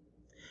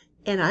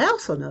 And I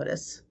also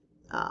notice,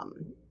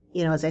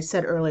 as I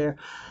said earlier,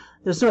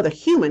 there's no other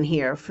human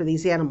here for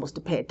these animals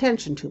to pay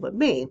attention to but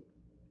me.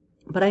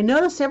 But I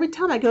notice every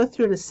time I go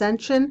through an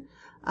ascension,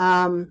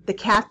 the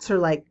cats are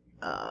like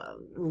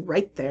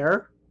right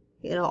there,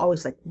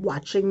 always like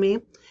watching me.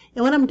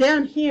 And when I'm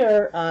down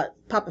here,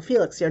 Papa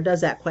Felix here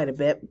does that quite a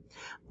bit.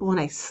 But when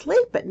I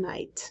sleep at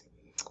night,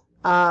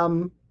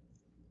 Xena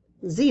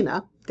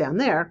down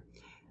there,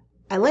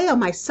 I lay on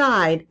my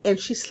side and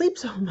she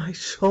sleeps on my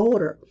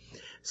shoulder.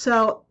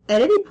 So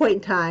at any point in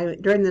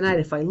time during the night,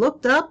 if I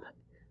looked up,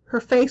 her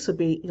face would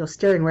be,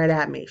 staring right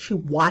at me. She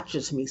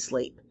watches me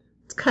sleep.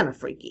 It's kind of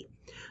freaky.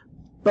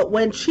 But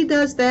when she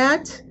does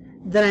that,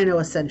 then I know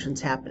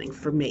ascension's happening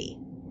for me.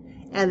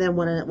 And then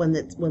when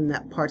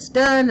that part's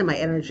done and my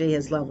energy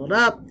has leveled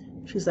up,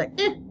 she's like,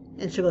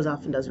 and she goes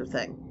off and does her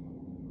thing.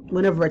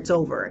 Whenever it's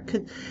over.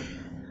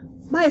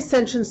 My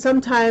ascension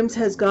sometimes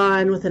has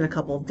gone within a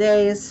couple of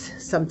days.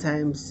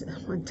 Sometimes,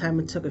 one time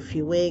it took a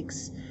few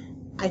weeks.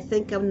 I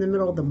think I'm in the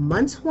middle of the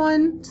month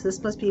one, so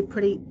this must be a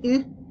pretty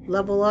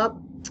level up.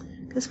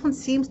 This one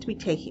seems to be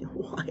taking a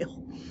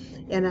while.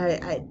 And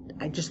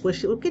I just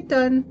wish it would get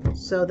done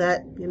so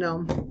that,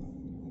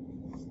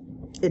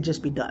 it'd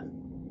just be done.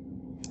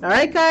 All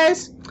right,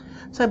 guys.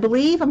 So I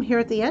believe I'm here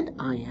at the end.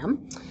 I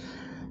am.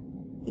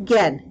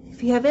 Again,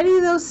 if you have any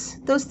of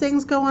those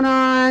things going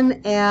on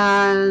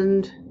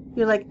and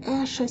you're like,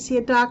 should I see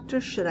a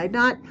doctor? Should I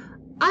not?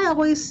 I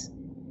always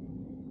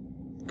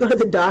go to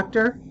the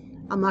doctor.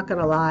 I'm not going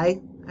to lie.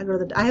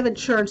 I have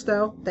insurance,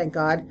 though, thank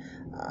God,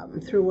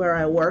 through where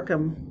I work.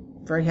 I'm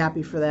very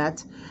happy for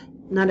that.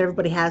 Not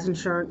everybody has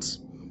insurance.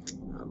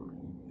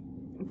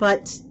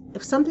 But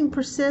if something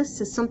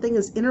persists, if something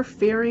is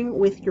interfering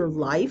with your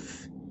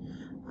life,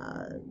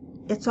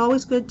 it's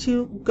always good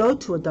to go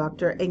to a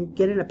doctor and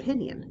get an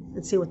opinion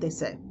and see what they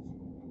say.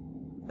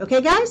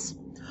 Okay, guys?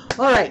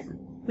 All right.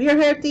 We are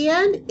here at the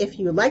end. If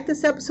you like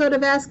this episode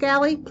of Ask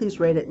Allie, please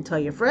rate it and tell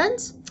your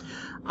friends.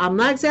 I'm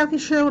not exactly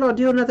sure when I'll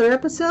do another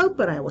episode,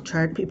 but I will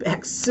try to be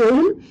back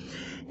soon.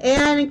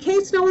 And in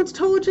case no one's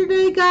told you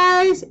today,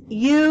 guys,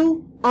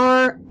 you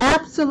are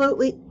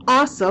absolutely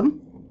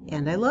awesome,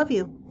 and I love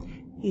you.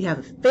 You have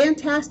a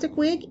fantastic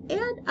week,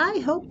 and I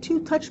hope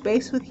to touch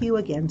base with you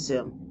again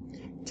soon.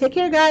 Take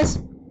care, guys.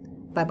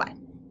 Bye-bye.